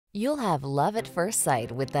You'll have love at first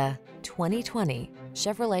sight with the 2020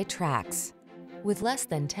 Chevrolet Trax. With less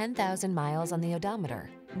than 10,000 miles on the odometer,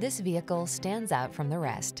 this vehicle stands out from the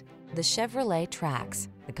rest. The Chevrolet Trax,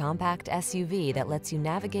 the compact SUV that lets you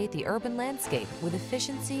navigate the urban landscape with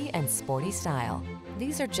efficiency and sporty style.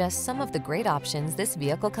 These are just some of the great options this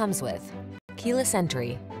vehicle comes with: keyless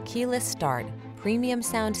entry, keyless start, premium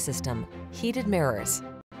sound system, heated mirrors,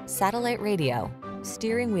 satellite radio,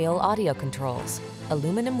 steering wheel audio controls,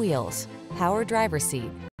 aluminum wheels, power driver's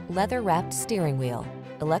seat, leather-wrapped steering wheel,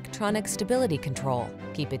 electronic stability control.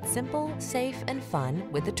 Keep it simple, safe, and fun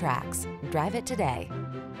with the Trax. Drive it today.